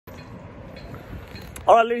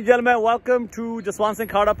All right, ladies and gentlemen, welcome to Jaswant Singh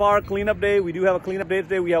Khalra Park Cleanup Day. We do have a cleanup day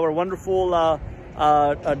today. We have our wonderful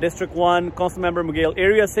District 1 CouncilMember Miguel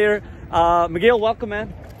Arias here. Miguel, welcome,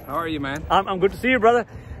 man. How are you, man? I'm good to see you, brother.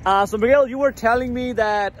 So Miguel, you were telling me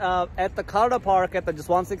that at the Khalra Park, at the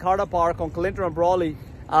Jaswant Singh Khalra Park on Clinton and Brawley,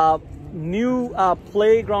 new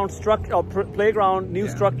playground structure,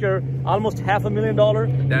 structure, almost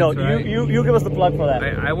 $500,000. That's right. You give us the plug for that.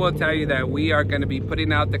 I will tell you that we are going to be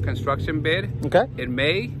putting out the construction bid in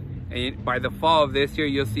May, and by the fall of this year,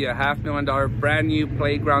 you'll see a $500,000 brand new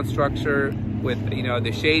playground structure with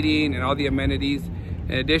the shading and all the amenities.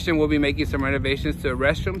 In addition, we'll be making some renovations to the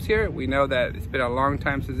restrooms here. We know that it's been a long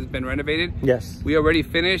time since it's been renovated. Yes. We already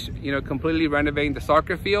finished, completely renovating the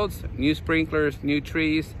soccer fields, new sprinklers, new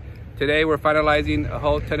trees. Today we're finalizing a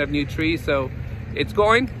whole ton of new trees, so it's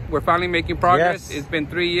going. We're finally making progress. Yes. It's been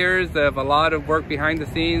 3 years of a lot of work behind the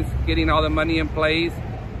scenes, getting all the money in place.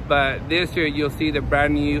 But this year you'll see the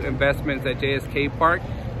brand new investments at JSK Park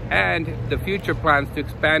and the future plans to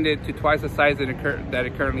expand it to twice the size that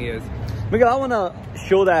it currently is. Miguel, I want to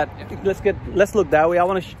show that. Let's look that way. I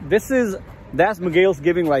want to. That's Miguel's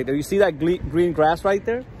giving right there. You see that green grass right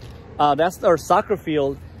there? That's our soccer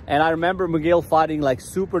field. And I remember Miguel fighting like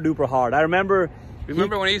super duper hard. I remember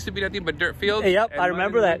when it used to be nothing but dirt fields? Yep, I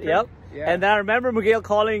remember that. Yep. Yeah. And then I remember Miguel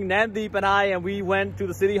calling Nandeep and I, and we went to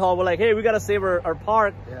the city hall. We're like, hey, we got to save our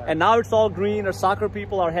park. Yeah. And now it's all green. Our soccer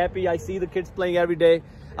people are happy. I see the kids playing every day.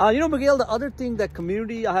 Miguel, the other thing that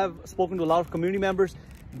I have spoken to a lot of community members,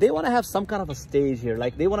 they want to have some kind of a stage here.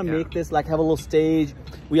 Like they want to make this like have a little stage.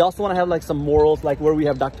 We also want to have like some murals, like where we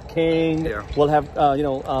have Dr. King. Yeah. We'll have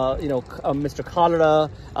Mr. Khalra.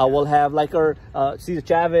 We'll have like our Cesar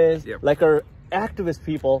Chavez, like our activist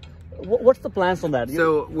people. What's the plans on that?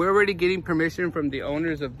 So we're already getting permission from the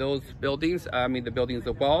owners of those buildings. I mean, the buildings,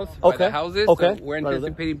 the walls, by the houses. Okay. So we're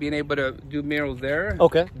anticipating being able to do murals there.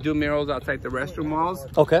 Okay. Do murals outside the restroom walls.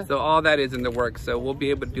 Okay. So all that is in the works. So we'll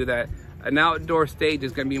be able to do that. An outdoor stage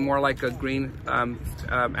is going to be more like a green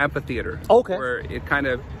amphitheater. Okay. Where it kind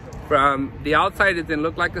of, from the outside, it doesn't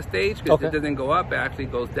look like a stage because it doesn't go up. It actually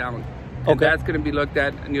goes down. And that's going to be looked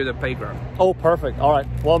at near the playground. Oh, perfect. All right.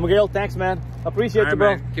 Well, Miguel, thanks, man. Appreciate you,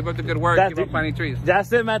 bro. Man. Keep up the good work. Keep up planting trees.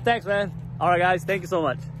 That's it, man. Thanks, man. All right, guys. Thank you so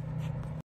much.